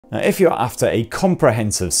Now, if you're after a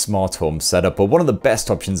comprehensive smart home setup, well, one of the best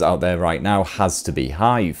options out there right now has to be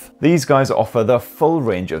Hive. These guys offer the full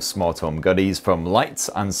range of smart home goodies, from lights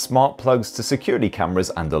and smart plugs to security cameras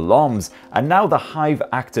and alarms. And now the Hive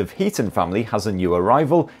Active Heating family has a new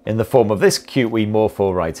arrival in the form of this cute wee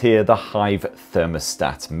morpho right here, the Hive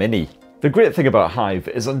Thermostat Mini. The great thing about Hive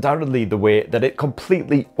is undoubtedly the way that it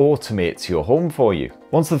completely automates your home for you.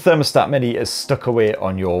 Once the Thermostat Mini is stuck away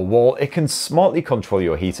on your wall, it can smartly control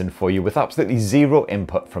your heating for you with absolutely zero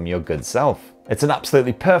input from your good self. It's an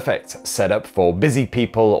absolutely perfect setup for busy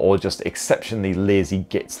people or just exceptionally lazy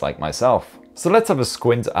gits like myself. So let's have a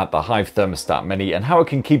squint at the Hive Thermostat Mini and how it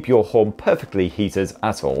can keep your home perfectly heated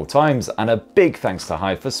at all times. And a big thanks to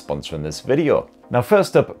Hive for sponsoring this video. Now,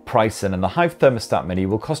 first up, pricing, and the Hive Thermostat Mini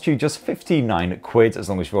will cost you just 59 quid as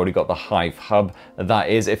long as you've already got the Hive Hub. That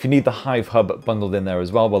is, if you need the Hive Hub bundled in there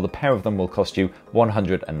as well, well, the pair of them will cost you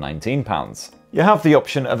 £119. You have the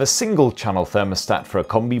option of a single channel thermostat for a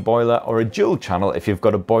combi boiler, or a dual channel if you've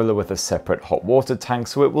got a boiler with a separate hot water tank,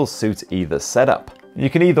 so it will suit either setup. You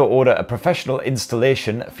can either order a professional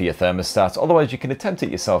installation for your thermostat, otherwise you can attempt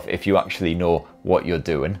it yourself if you actually know what you're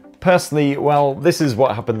doing. Personally, well, this is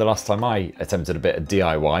what happened the last time I attempted a bit of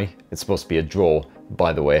DIY. It's supposed to be a draw,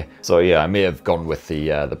 by the way. So yeah, I may have gone with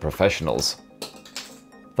the professionals.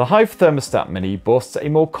 The Hive Thermostat Mini boasts a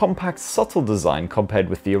more compact, subtle design compared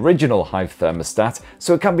with the original Hive thermostat,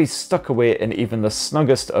 so it can be stuck away in even the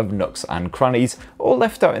snuggest of nooks and crannies, or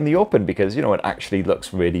left out in the open because, you know, it actually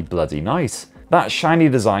looks really bloody nice. That shiny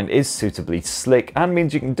design is suitably slick and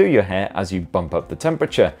means you can do your hair as you bump up the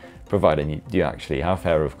temperature, providing you actually have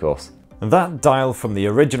hair, of course. That dial from the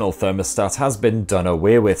original thermostat has been done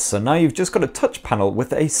away with, so now you've just got a touch panel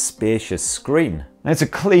with a spacious screen. Now, it's a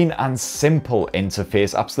clean and simple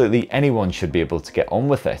interface, absolutely anyone should be able to get on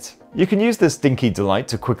with it. You can use this dinky delight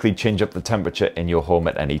to quickly change up the temperature in your home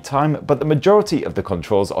at any time, but the majority of the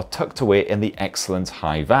controls are tucked away in the excellent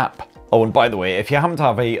Hive app. Oh, and by the way, if you happen to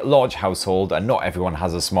have a large household and not everyone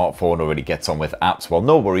has a smartphone or really gets on with apps, well,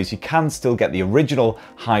 no worries, you can still get the original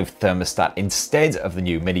Hive thermostat instead of the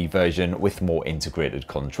new Mini version with more integrated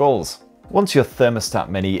controls. Once your Thermostat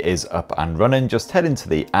Mini is up and running, just head into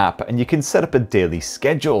the app and you can set up a daily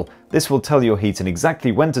schedule. This will tell your heating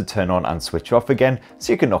exactly when to turn on and switch off again,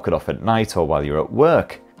 so you can knock it off at night or while you're at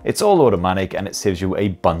work. It's all automatic and it saves you a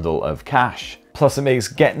bundle of cash. Plus, it makes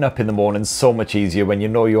getting up in the morning so much easier when you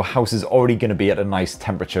know your house is already going to be at a nice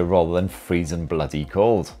temperature rather than freezing bloody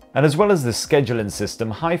cold. And as well as the scheduling system,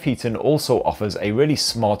 Hive Heating also offers a really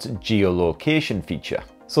smart geolocation feature.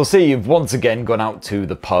 So say you've once again gone out to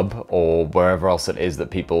the pub or wherever else it is that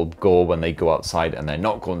people go when they go outside and they're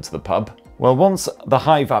not going to the pub. Well, once the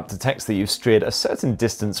Hive app detects that you've strayed a certain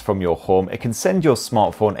distance from your home, it can send your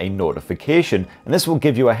smartphone a notification, and this will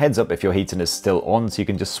give you a heads up if your heating is still on, so you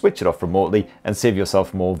can just switch it off remotely and save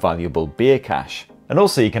yourself more valuable beer cash. And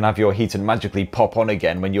also you can have your heating magically pop on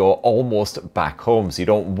again when you're almost back home, so you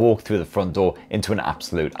don't walk through the front door into an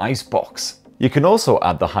absolute icebox. You can also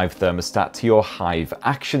add the Hive thermostat to your Hive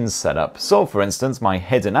actions setup. So for instance, my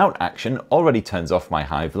heading out action already turns off my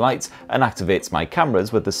Hive lights and activates my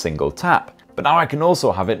cameras with a single tap. But now I can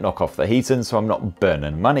also have it knock off the heating so I'm not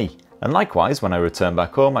burning money. And likewise, when I return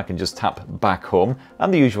back home, I can just tap back home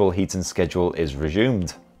and the usual heating schedule is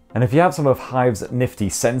resumed. And if you have some of Hive's nifty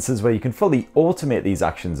sensors where you can fully automate these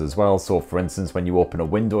actions as well, so for instance when you open a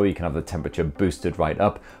window you can have the temperature boosted right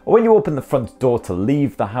up, or when you open the front door to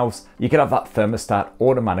leave the house you can have that thermostat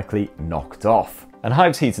automatically knocked off. And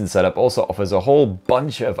Hive's heating setup also offers a whole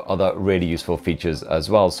bunch of other really useful features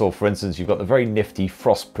as well. So for instance, you've got the very nifty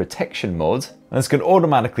frost protection mode. And this can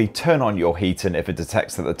automatically turn on your heating if it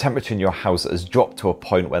detects that the temperature in your house has dropped to a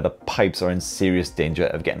point where the pipes are in serious danger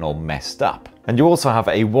of getting all messed up. And you also have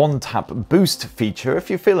a one-tap boost feature if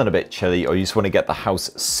you're feeling a bit chilly or you just want to get the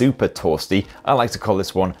house super toasty. I like to call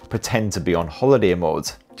this one pretend to be on holiday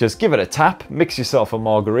mode. Just give it a tap, mix yourself a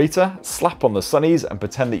margarita, slap on the sunnies and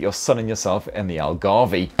pretend that you're sunning yourself in the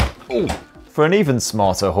Algarve. Ooh. For an even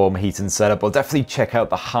smarter home heating setup, I'll definitely check out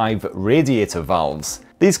the Hive Radiator valves.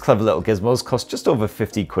 These clever little gizmos cost just over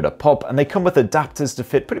 50 quid a pop and they come with adapters to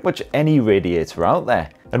fit pretty much any radiator out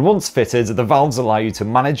there. And once fitted, the valves allow you to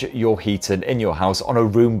manage your heating in your house on a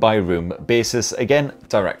room by room basis, again,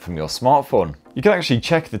 direct from your smartphone. You can actually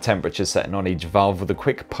check the temperature setting on each valve with a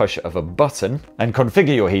quick push of a button and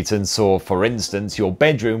configure your heating so, for instance, your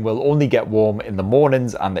bedroom will only get warm in the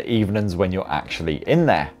mornings and the evenings when you're actually in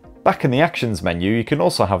there. Back in the actions menu, you can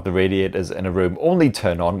also have the radiators in a room only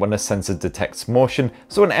turn on when a sensor detects motion,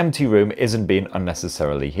 so an empty room isn't being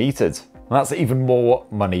unnecessarily heated. And that's even more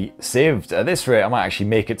money saved. At this rate, I might actually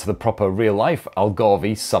make it to the proper real life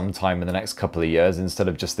Algarve sometime in the next couple of years instead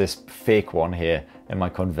of just this fake one here in my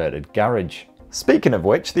converted garage. Speaking of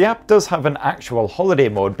which, the app does have an actual holiday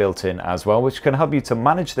mode built in as well, which can help you to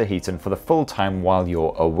manage the heating for the full time while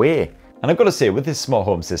you're away. And I've got to say, with this smart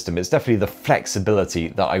home system, it's definitely the flexibility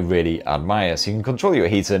that I really admire. So you can control your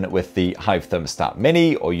heating with the Hive Thermostat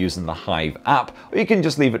Mini or using the Hive app, or you can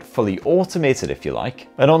just leave it fully automated if you like.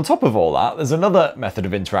 And on top of all that, there's another method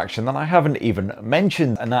of interaction that I haven't even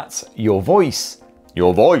mentioned, and that's your voice.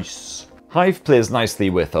 Your voice. Hive plays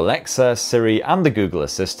nicely with Alexa, Siri, and the Google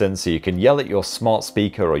Assistant, so you can yell at your smart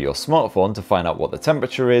speaker or your smartphone to find out what the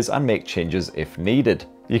temperature is and make changes if needed.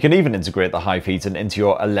 You can even integrate the Hive heating into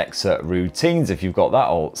your Alexa routines if you've got that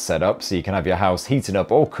all set up, so you can have your house heating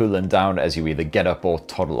up or cooling down as you either get up or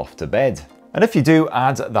toddle off to bed. And if you do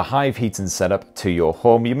add the Hive heating setup to your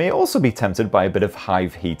home, you may also be tempted by a bit of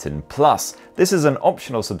Hive Heating Plus. This is an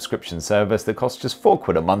optional subscription service that costs just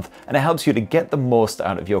 £4 a month, and it helps you to get the most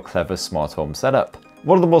out of your clever smart home setup.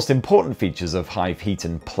 One of the most important features of Hive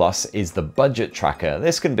Heating Plus is the budget tracker.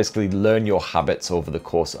 This can basically learn your habits over the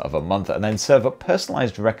course of a month and then serve up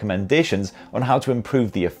personalised recommendations on how to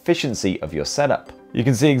improve the efficiency of your setup. You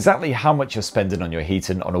can see exactly how much you're spending on your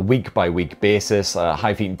heating on a week-by-week basis.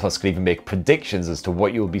 Hive Heating Plus can even make predictions as to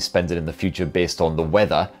what you will be spending in the future based on the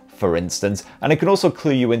weather, for instance, and it can also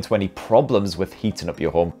clue you into any problems with heating up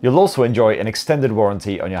your home. You'll also enjoy an extended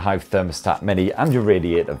warranty on your Hive Thermostat Mini and your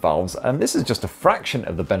radiator valves, and this is just a fraction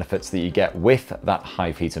of the benefits that you get with that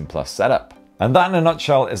Hive Heating Plus setup. And that in a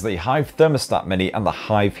nutshell is the Hive Thermostat Mini and the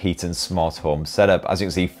Hive Heating Smart Home setup. As you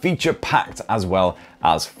can see, feature-packed as well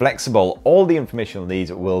as flexible. All the information you'll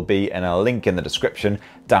need will be in a link in the description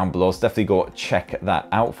down below, so definitely go check that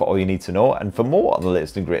out for all you need to know. And for more on the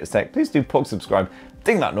latest and greatest tech, please do poke subscribe,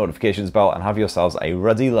 ding that notifications bell, and have yourselves a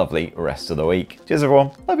ruddy, lovely rest of the week. Cheers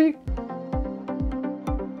everyone, love you.